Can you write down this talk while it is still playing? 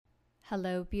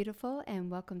Hello, beautiful,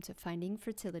 and welcome to Finding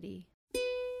Fertility.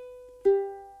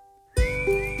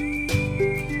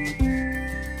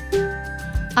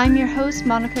 I'm your host,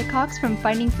 Monica Cox from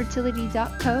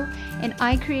FindingFertility.co, and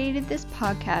I created this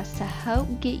podcast to help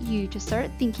get you to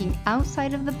start thinking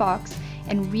outside of the box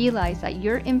and realize that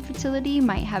your infertility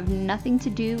might have nothing to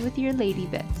do with your lady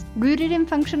bits. Rooted in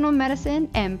functional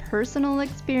medicine and personal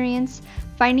experience,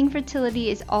 Finding Fertility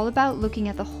is all about looking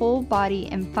at the whole body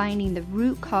and finding the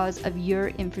root cause of your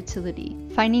infertility.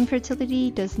 Finding Fertility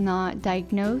does not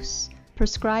diagnose,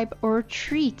 prescribe, or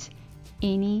treat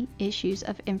any issues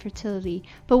of infertility,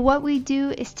 but what we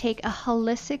do is take a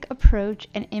holistic approach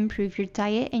and improve your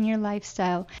diet and your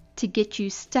lifestyle to get you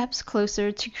steps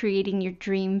closer to creating your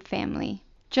dream family.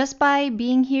 Just by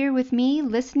being here with me,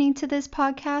 listening to this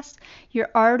podcast,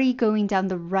 you're already going down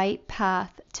the right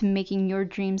path to making your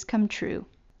dreams come true.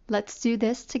 Let's do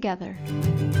this together.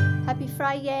 Happy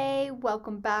Friday!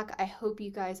 Welcome back. I hope you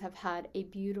guys have had a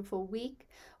beautiful week.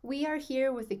 We are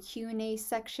here with the Q&A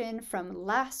section from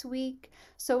last week.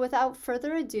 So without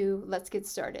further ado, let's get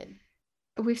started.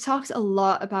 We've talked a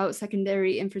lot about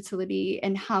secondary infertility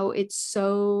and how it's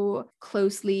so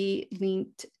closely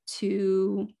linked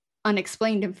to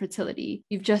unexplained infertility.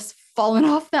 You've just fallen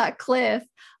off that cliff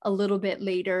a little bit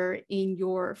later in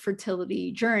your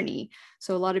fertility journey.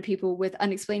 So a lot of people with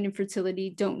unexplained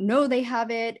infertility don't know they have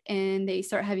it, and they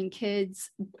start having kids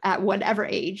at whatever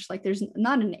age. Like there's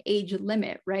not an age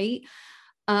limit, right?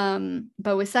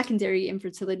 But with secondary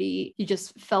infertility, you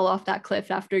just fell off that cliff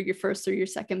after your first or your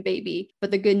second baby. But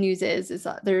the good news is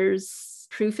that there's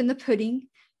proof in the pudding.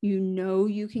 You know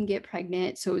you can get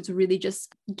pregnant. So it's really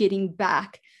just getting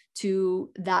back to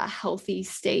that healthy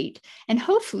state, and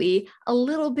hopefully a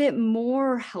little bit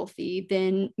more healthy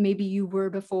than maybe you were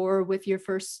before with your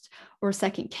first or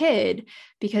second kid.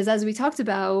 Because as we talked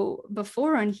about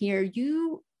before on here,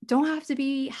 you don't have to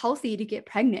be healthy to get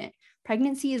pregnant.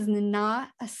 Pregnancy is not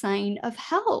a sign of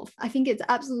health. I think it's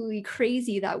absolutely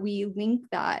crazy that we link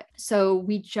that. So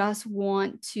we just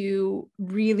want to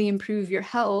really improve your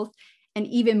health, and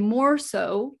even more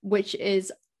so, which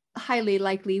is highly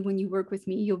likely when you work with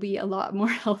me, you'll be a lot more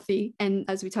healthy. And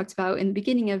as we talked about in the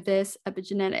beginning of this,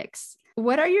 epigenetics.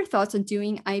 What are your thoughts on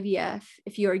doing IVF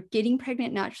if you are getting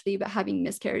pregnant naturally but having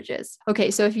miscarriages?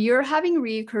 Okay, so if you're having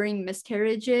reoccurring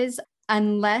miscarriages,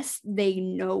 unless they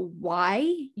know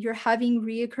why you're having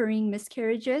reoccurring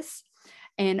miscarriages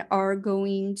and are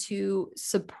going to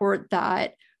support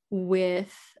that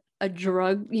with a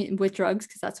drug, with drugs,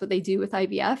 because that's what they do with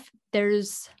IVF,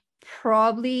 there's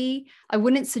probably, I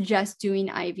wouldn't suggest doing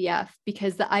IVF,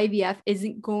 because the IVF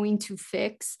isn't going to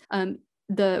fix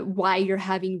the why you're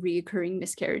having reoccurring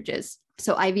miscarriages.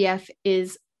 So IVF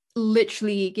is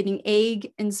literally getting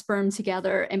egg and sperm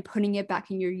together and putting it back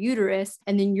in your uterus,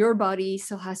 and then your body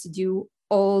still has to do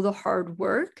all the hard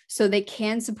work. So they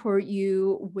can support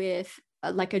you with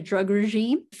like a drug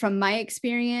regime. From my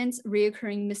experience,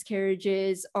 reoccurring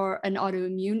miscarriages are an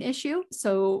autoimmune issue.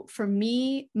 So for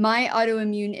me, my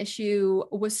autoimmune issue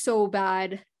was so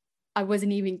bad, I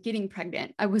wasn't even getting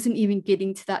pregnant. I wasn't even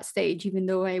getting to that stage, even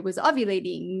though I was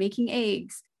ovulating, making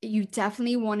eggs. You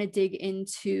definitely want to dig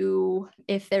into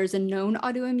if there's a known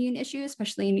autoimmune issue,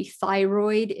 especially any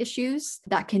thyroid issues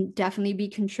that can definitely be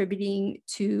contributing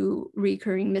to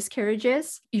recurring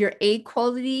miscarriages. Your egg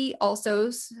quality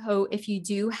also. So if you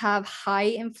do have high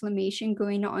inflammation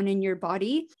going on in your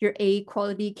body, your egg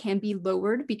quality can be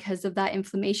lowered because of that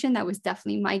inflammation. That was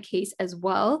definitely my case as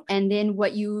well. And then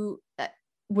what you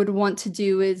would want to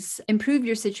do is improve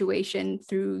your situation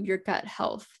through your gut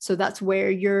health. So that's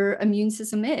where your immune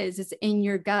system is, it's in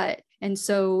your gut. And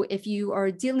so if you are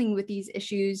dealing with these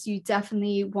issues, you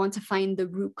definitely want to find the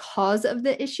root cause of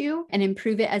the issue and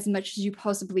improve it as much as you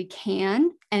possibly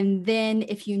can. And then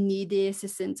if you need the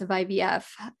assistance of IVF,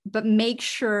 but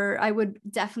I would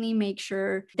definitely make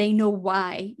sure they know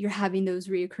why you're having those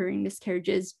reoccurring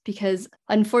miscarriages, because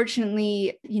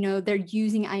unfortunately, they're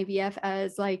using IVF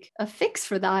as like a fix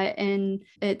for that. And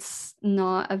it's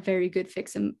not a very good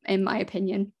fix in my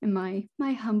opinion, in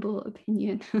my humble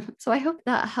opinion. So I hope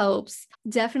that helps.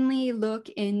 Definitely look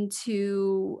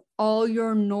into all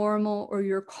your normal or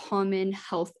your common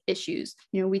health issues.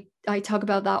 I talk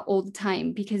about that all the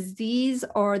time, because these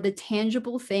are the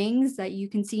tangible things that you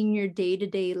can see in your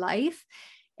day-to-day life.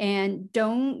 And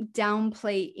don't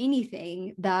downplay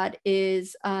anything that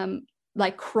is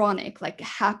like chronic, like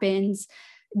happens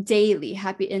daily,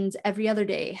 happens every other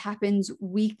day, happens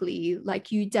weekly.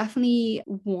 Like you definitely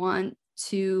want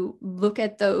to look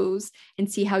at those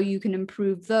and see how you can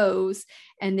improve those.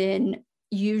 And then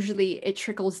usually it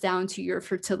trickles down to your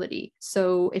fertility.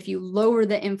 So if you lower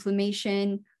the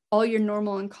inflammation, all your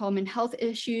normal and common health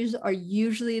issues are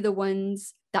usually the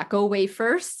ones that go away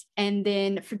first. And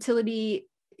then fertility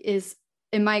is,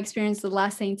 in my experience, the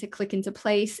last thing to click into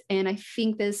place. And I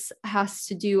think this has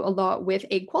to do a lot with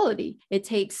egg quality. It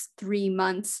takes 3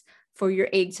 months for your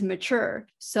egg to mature.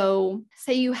 So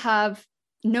say you have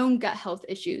known gut health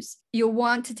issues, you'll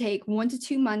want to take 1 to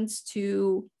 2 months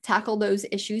to tackle those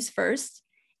issues first.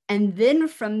 And then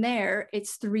from there,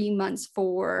 it's 3 months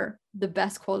for the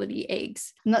best quality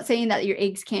eggs. I'm not saying that your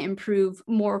eggs can't improve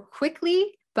more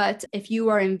quickly, but if you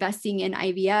are investing in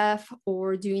IVF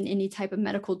or doing any type of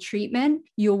medical treatment,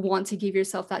 you'll want to give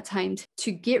yourself that time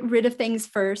to get rid of things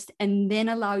first and then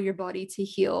allow your body to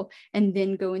heal and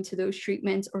then go into those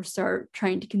treatments or start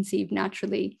trying to conceive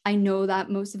naturally. I know that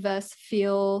most of us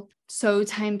feel so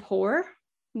time poor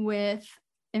with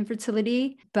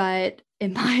infertility, but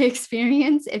in my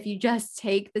experience, if you just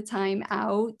take the time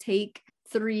out, take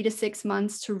 3 to 6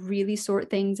 months to really sort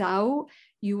things out,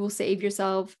 you will save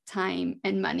yourself time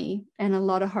and money and a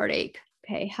lot of heartache.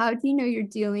 Okay, how do you know you're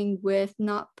dealing with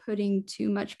not putting too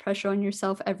much pressure on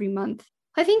yourself every month?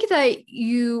 I think that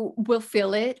you will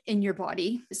feel it in your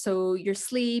body. So your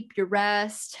sleep, your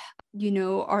rest,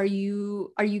 are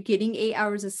you getting 8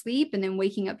 hours of sleep and then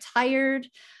waking up tired?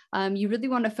 You really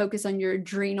want to focus on your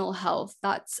adrenal health.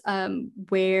 That's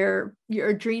where your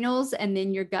adrenals and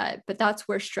then your gut, but that's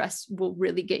where stress will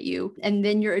really get you. And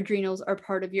then your adrenals are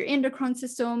part of your endocrine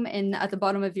system. And at the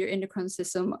bottom of your endocrine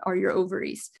system are your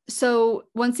ovaries. So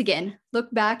once again,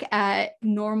 look back at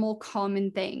normal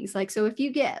common things. So if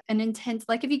you get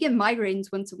if you get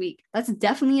migraines once a week, that's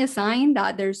definitely a sign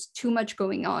that there's too much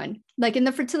going on. In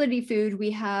the fertility food,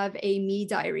 we have a me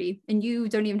diary, and you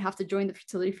don't even have to join the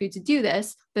fertility food to do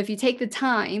this. But if you take the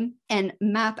time and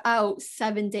map out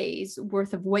 7 days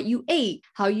worth of what you ate,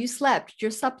 how you slept, your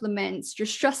supplements, your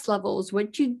stress levels,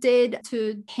 what you did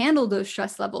to handle those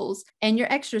stress levels, and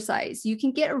your exercise, you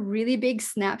can get a really big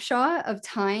snapshot of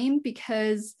time,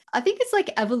 because I think it's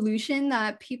evolution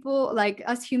that people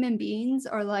us human beings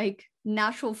are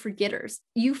natural forgetters.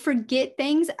 You forget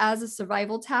things as a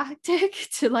survival tactic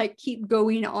to keep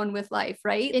going on with life,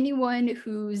 right? Anyone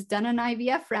who's done an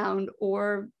IVF round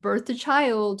or birthed a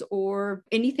child or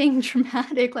anything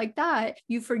traumatic like that,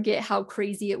 you forget how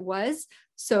crazy it was.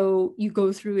 So you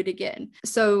go through it again.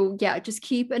 So yeah, just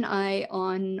keep an eye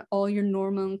on all your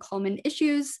normal and common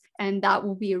issues, and that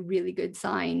will be a really good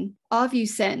sign.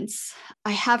 OvuSense,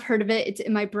 I have heard of it. It's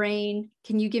in my brain.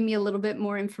 Can you give me a little bit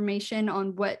more information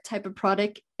on what type of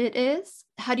product it is?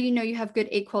 How do you know you have good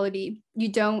egg quality? You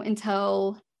don't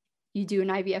until you do an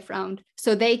IVF round.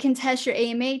 So they can test your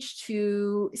AMH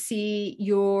to see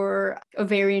your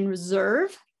ovarian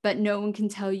reserve, but no one can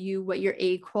tell you what your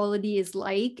egg quality is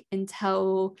like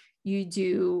until you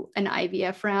do an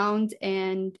IVF round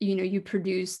and you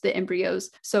produce the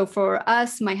embryos. So for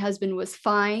us, my husband was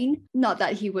fine. Not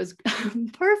that he was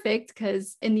perfect,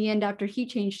 because in the end, after he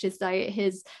changed his diet,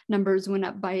 his numbers went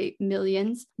up by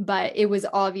millions. But it was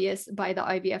obvious by the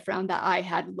IVF round that I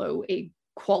had low egg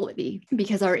quality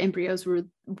because our embryos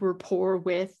were poor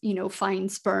with fine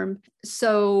sperm.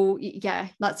 So yeah,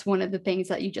 that's one of the things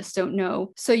that you just don't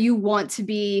know. So you want to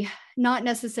be not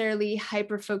necessarily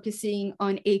hyper focusing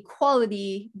on egg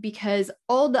quality, because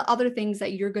all the other things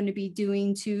that you're going to be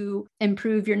doing to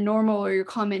improve your normal or your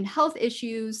common health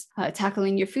issues,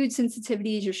 tackling your food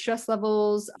sensitivities, your stress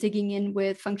levels, digging in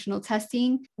with functional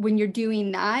testing, when you're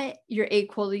doing that, your egg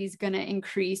quality is going to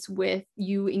increase with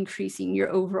you increasing your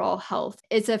overall health.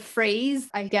 It's a phrase,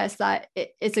 I guess, that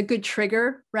it's a good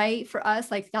trigger, right? For us,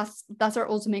 that's our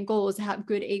ultimate goal, is to have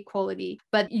good egg quality,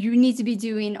 but you need to be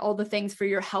doing all the things for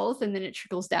your health, and then it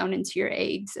trickles down into your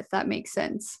eggs, if that makes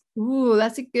sense. Ooh,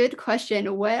 that's a good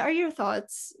question. What are your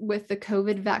thoughts with the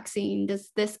COVID vaccine? Does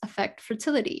this affect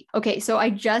fertility? Okay, so I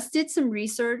just did some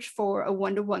research for a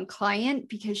one-to-one client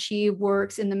because she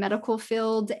works in the medical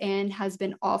field and has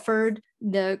been offered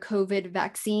the COVID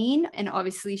vaccine. And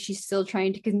obviously she's still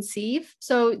trying to conceive.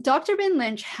 So Dr. Ben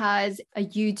Lynch has a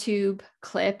YouTube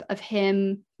clip of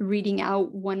him reading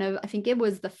out I think it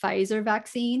was the Pfizer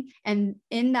vaccine. And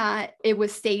in that, it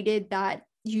was stated that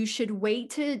you should wait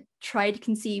to try to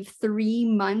conceive 3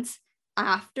 months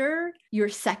after your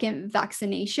second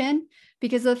vaccination,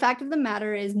 because the fact of the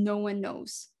matter is no one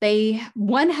knows. They,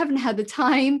 one, haven't had the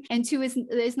time, and two,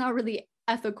 it's not really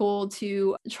ethical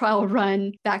to trial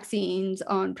run vaccines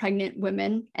on pregnant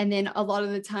women. And then a lot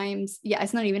of the times, yeah,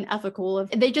 it's not even ethical.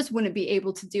 They just wouldn't be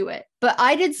able to do it. But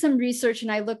I did some research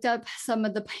and I looked up some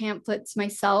of the pamphlets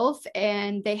myself,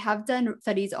 and they have done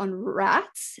studies on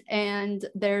rats, and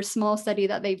their small study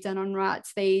that they've done on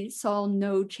rats, they saw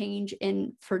no change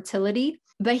in fertility.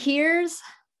 But here's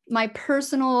my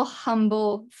personal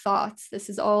humble thoughts. This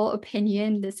is all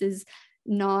opinion. This is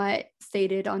not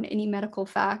stated on any medical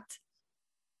fact.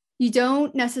 You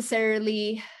don't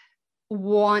necessarily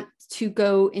want to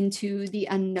go into the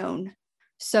unknown.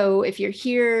 So if you're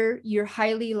here, you're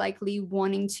highly likely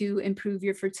wanting to improve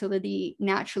your fertility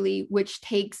naturally, which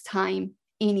takes time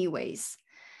anyways.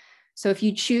 So if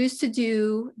you choose to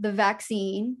do the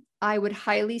vaccine, I would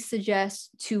highly suggest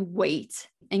to wait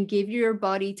and give your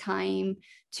body time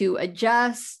to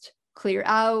adjust, clear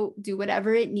out, do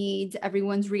whatever it needs.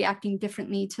 Everyone's reacting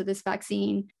differently to this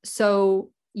vaccine.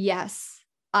 So yes,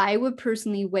 I would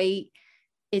personally wait.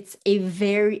 It's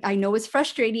I know it's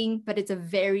frustrating, but it's a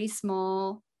very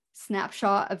small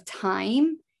snapshot of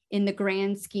time in the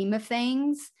grand scheme of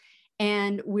things.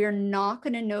 And we're not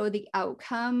going to know the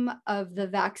outcome of the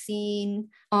vaccine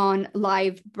on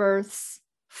live births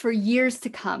for years to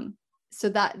come. So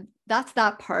that's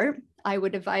that part. I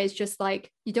would advise, just like,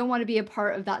 you don't want to be a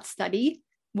part of that study,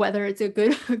 whether it's a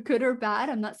good or bad.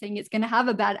 I'm not saying it's going to have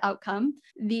a bad outcome.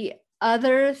 The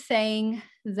other thing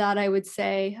that I would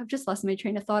say, I've just lost my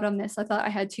train of thought on this. I thought I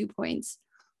had 2 points,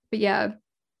 but yeah,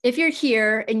 if you're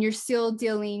here and you're still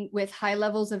dealing with high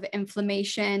levels of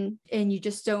inflammation and you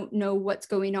just don't know what's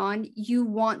going on, you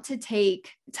want to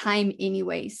take time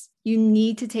anyways. You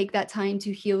need to take that time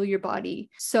to heal your body.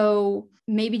 So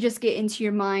maybe just get into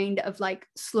your mind of like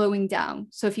slowing down.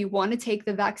 So if you want to take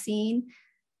the vaccine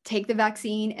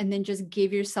and then just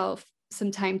give yourself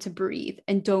some time to breathe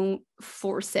and don't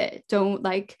force it. Don't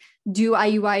like do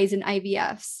IUIs and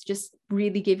IVFs. Just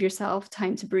really give yourself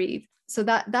time to breathe. So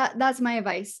that's my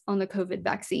advice on the COVID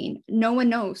vaccine. No one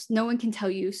knows. No one can tell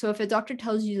you. So if a doctor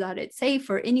tells you that it's safe,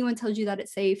 or anyone tells you that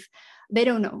it's safe, they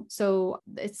don't know. So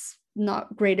it's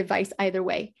not great advice either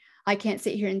way. I can't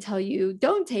sit here and tell you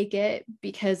don't take it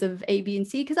because of A, B, and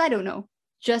C, because I don't know.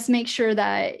 Just make sure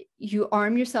that you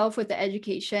arm yourself with the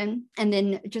education, and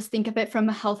then just think of it from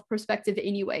a health perspective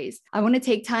anyways. I want to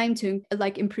take time to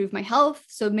like improve my health.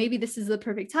 So maybe this is the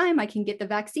perfect time. I can get the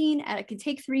vaccine and it could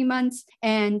take 3 months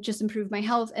and just improve my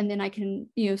health. And then I can,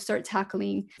 start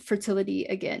tackling fertility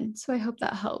again. So I hope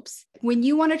that helps. When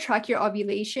you want to track your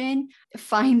ovulation,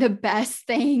 find the best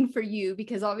thing for you,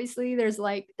 because obviously there's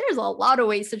a lot of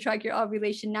ways to track your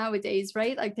ovulation nowadays,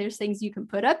 right? Like there's things you can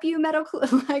put up, medical,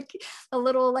 like a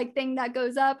little like thing that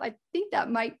goes up. I think that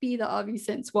might be the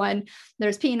OvuSense one.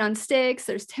 There's peeing on sticks,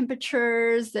 there's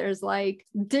temperatures, there's like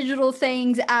digital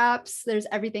things, apps, there's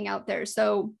everything out there.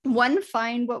 So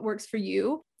find what works for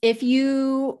you.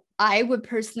 I would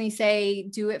personally say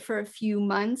do it for a few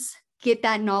months. Get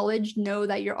that knowledge, know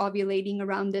that you're ovulating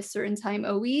around this certain time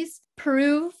always.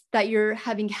 Prove that you're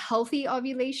having healthy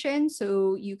ovulation.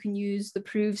 So you can use the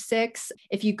Prove 6.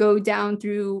 If you go down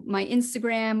through my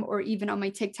Instagram or even on my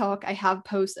TikTok, I have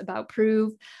posts about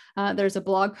Prove. There's a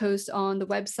blog post on the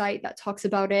website that talks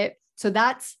about it. So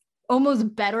that's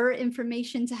almost better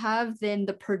information to have than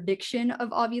the prediction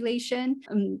of ovulation,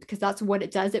 because that's what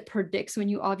it does. It predicts when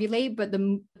you ovulate, but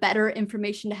the better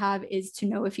information to have is to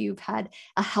know if you've had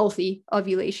a healthy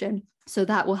ovulation. So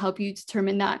that will help you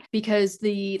determine that, because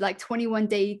the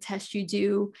 21-day test you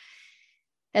do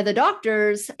at the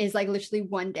doctors is like literally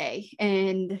 1 day,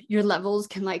 and your levels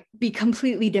can be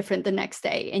completely different the next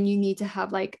day, and you need to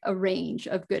have a range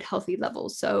of good healthy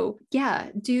levels. So yeah,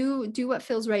 do what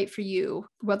feels right for you,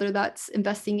 whether that's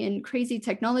investing in crazy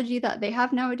technology that they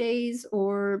have nowadays,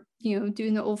 or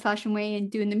doing the old-fashioned way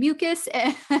and doing the mucus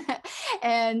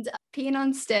and peeing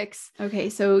on sticks. Okay,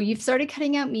 so you've started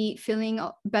cutting out meat, feeling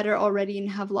better already, and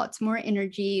have lots more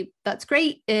energy. That's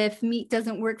great. If meat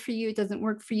doesn't work for you, it doesn't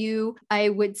work for you. I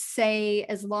would say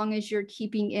as long as you're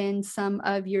keeping in some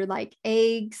of your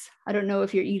eggs. I don't know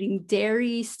if you're eating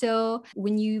dairy still.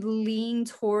 When you lean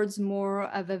towards more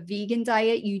of a vegan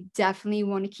diet, you definitely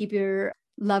want to keep your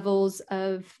levels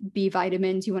of B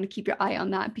vitamins. You want to keep your eye on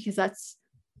that, because that's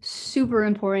super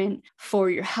important for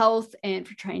your health and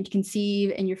for trying to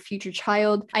conceive and your future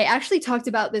child. I actually talked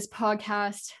about this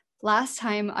podcast last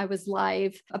time I was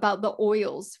live about the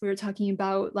oils. We were talking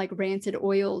about rancid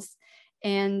oils,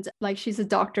 and she's a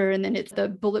doctor, and then it's the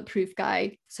bulletproof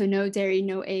guy. So no dairy,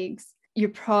 no eggs. You're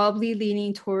probably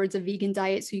leaning towards a vegan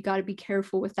diet, so you got to be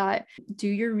careful with that. Do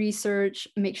your research,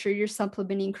 make sure you're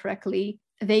supplementing correctly.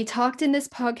 They talked in this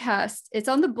podcast, it's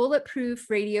on the Bulletproof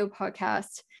Radio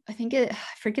podcast. I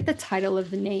forget the title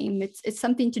of the name. It's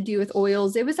something to do with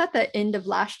oils. It was at the end of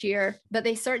last year, but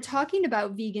they start talking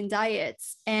about vegan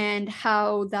diets and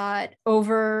how that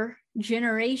over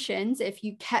generations, if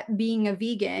you kept being a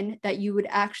vegan, that you would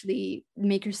actually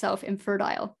make yourself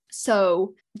infertile.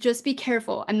 So just be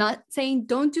careful. I'm not saying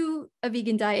don't do a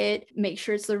vegan diet. Make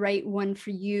sure it's the right one for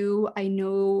you. I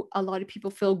know a lot of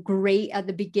people feel great at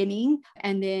the beginning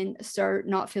and then start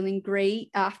not feeling great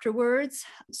afterwards.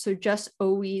 So just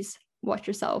always watch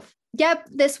yourself. Yep,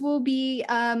 this will be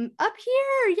up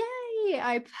here. Yay!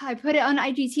 I put it on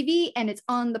IGTV and it's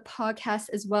on the podcast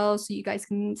as well. So you guys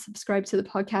can subscribe to the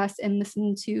podcast and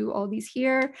listen to all these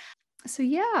here. So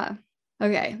yeah.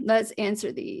 Okay, let's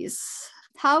answer these.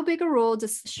 How big a role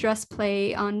does stress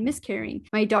play on miscarrying?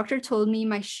 My doctor told me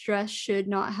my stress should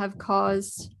not have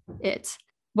caused it.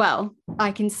 Well,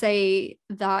 I can say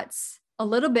that's a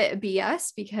little bit of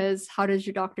BS, because how does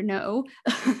your doctor know?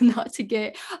 Not to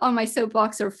get on my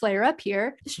soapbox or flare up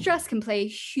here. Stress can play a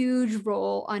huge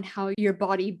role on how your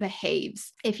body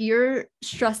behaves. If your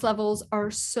stress levels are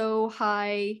so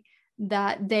high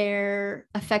that they're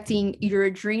affecting your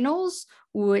adrenals,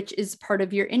 which is part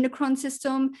of your endocrine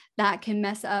system, that can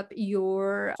mess up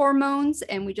your hormones.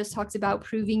 And we just talked about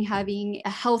proving having a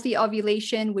healthy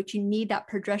ovulation, which you need that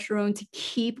progesterone to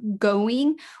keep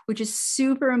going, which is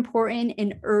super important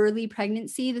in early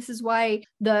pregnancy. This is why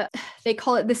they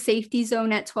call it the safety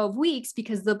zone at 12 weeks,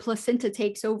 because the placenta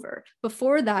takes over.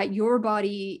 Before that, your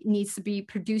body needs to be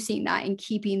producing that and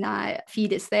keeping that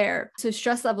fetus there. So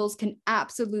stress levels can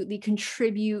absolutely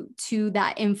contribute to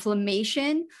that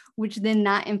inflammation, which then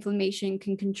that inflammation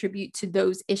can contribute to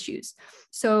those issues.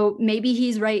 So maybe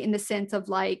he's right in the sense of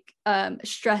like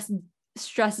stress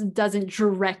doesn't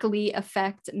directly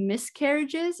affect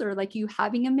miscarriages or like you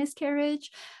having a miscarriage,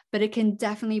 but it can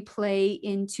definitely play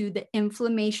into the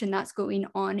inflammation that's going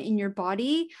on in your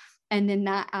body. And then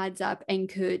that adds up and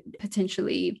could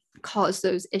potentially cause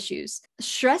those issues.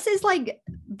 Stress is like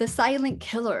the silent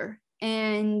killer.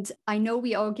 And I know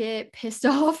we all get pissed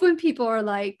off when people are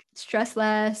like, stress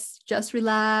less, just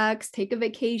relax, take a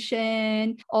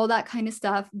vacation, all that kind of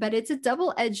stuff. But it's a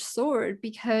double-edged sword,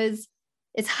 because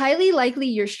it's highly likely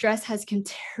your stress has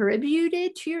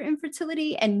contributed to your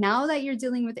infertility. And now that you're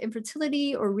dealing with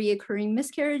infertility or reoccurring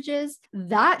miscarriages,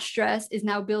 that stress is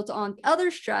now built on other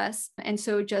stress. And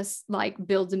so it just like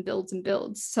builds and builds and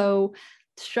builds. So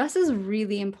stress is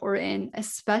really important,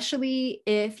 especially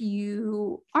if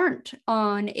you aren't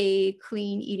on a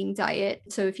clean eating diet.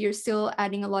 So if you're still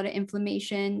adding a lot of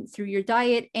inflammation through your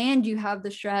diet and you have the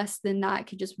stress, then that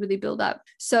could just really build up.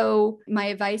 So my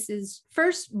advice is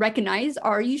first recognize,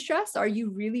 are you stressed? Are you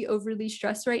really overly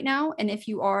stressed right now? And if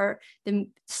you are,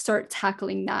 then start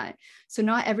tackling that. So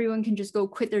not everyone can just go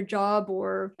quit their job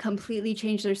or completely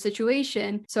change their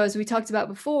situation. So as we talked about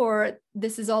before,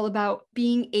 this is all about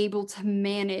being able to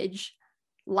manage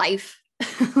life,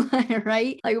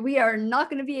 right? Like we are not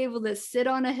going to be able to sit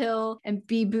on a hill and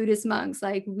be Buddhist monks.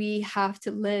 Like we have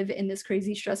to live in this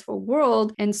crazy stressful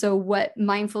world. And so what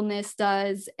mindfulness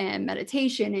does and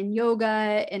meditation and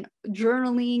yoga and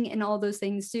journaling and all those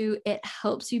things do, it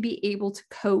helps you be able to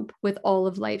cope with all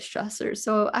of life's stressors.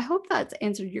 So I hope that's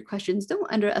answered your questions.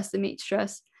 Don't underestimate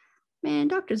stress. Man,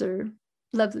 doctors are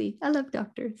lovely. I love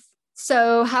doctors.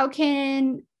 So how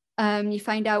can you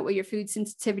find out what your food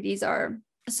sensitivities are?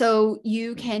 So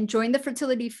you can join the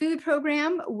fertility food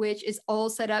program, which is all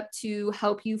set up to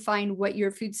help you find what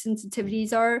your food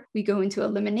sensitivities are. We go into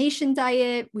elimination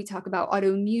diet. We talk about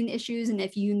autoimmune issues. And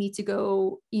if you need to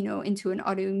go, into an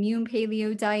autoimmune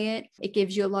paleo diet, it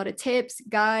gives you a lot of tips,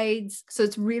 guides. So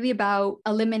it's really about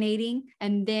eliminating.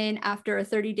 And then after a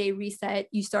 30-day reset,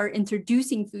 you start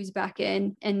introducing foods back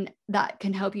in, and that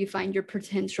can help you find your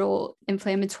potential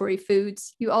inflammatory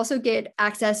foods. You also get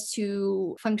access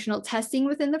to functional testing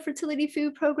within the fertility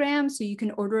food program. So you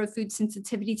can order a food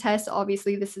sensitivity test.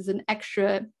 Obviously, this is an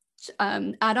extra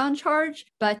add-on charge,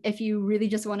 but if you really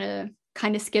just want to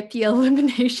kind of skip the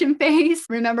elimination phase,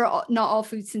 remember, not all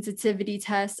food sensitivity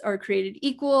tests are created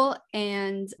equal,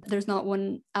 and there's not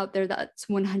one out there that's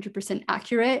 100%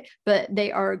 accurate, but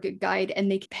they are a good guide,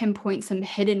 and they pinpoint some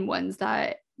hidden ones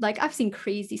that, like, I've seen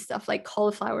crazy stuff like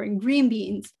cauliflower and green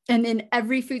beans. And in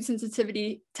every food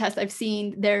sensitivity test I've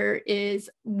seen, there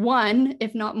is one,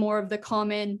 if not more, of the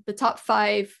top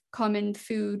 5 common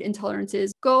food intolerances.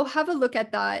 Go have a look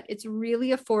at that. It's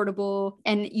really affordable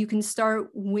and you can start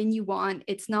when you want.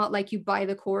 It's not like you buy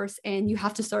the course and you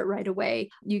have to start right away.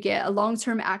 You get a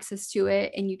long-term access to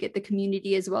it and you get the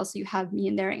community as well. So you have me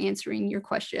in there answering your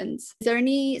questions. Is there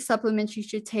any supplements you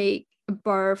should take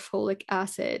bar folic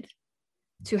acid?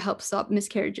 to help stop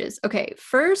miscarriages? Okay,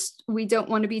 first, we don't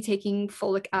want to be taking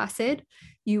folic acid.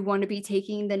 You want to be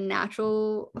taking the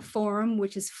natural form,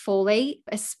 which is folate,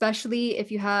 especially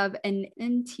if you have an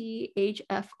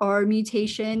NTHFR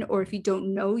mutation or if you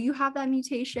don't know you have that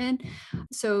mutation.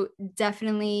 So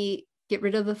definitely get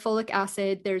rid of the folic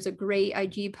acid. There's a great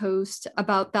IG post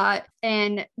about that.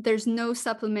 And there's no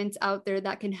supplements out there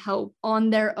that can help on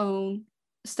their own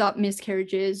stop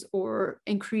miscarriages or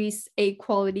increase egg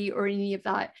quality or any of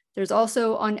that. There's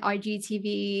also on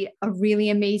IGTV a really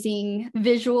amazing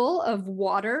visual of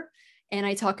water. And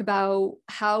I talk about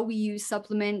how we use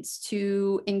supplements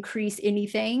to increase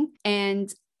anything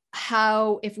and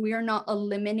how if we are not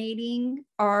eliminating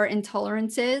our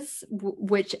intolerances,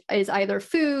 which is either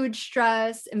food,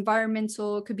 stress,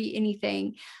 environmental, could be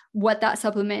anything, what that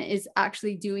supplement is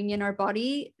actually doing in our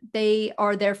body, they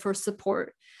are there for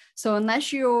support. So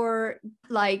unless you're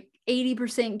like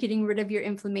 80% getting rid of your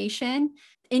inflammation,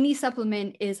 any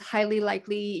supplement is highly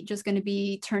likely just going to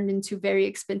be turned into very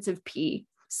expensive pee.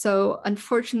 So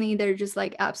unfortunately, there are just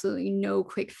like absolutely no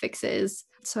quick fixes.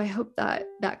 So I hope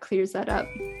that clears that up.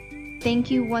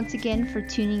 Thank you once again for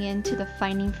tuning in to the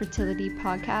Finding Fertility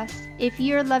podcast. If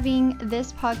you're loving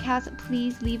this podcast,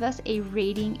 please leave us a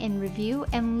rating and review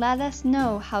and let us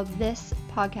know how this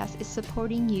podcast is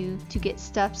supporting you to get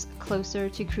steps closer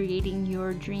to creating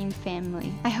your dream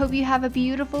family. I hope you have a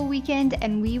beautiful weekend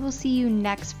and we will see you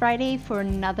next Friday for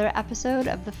another episode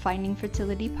of the Finding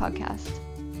Fertility podcast.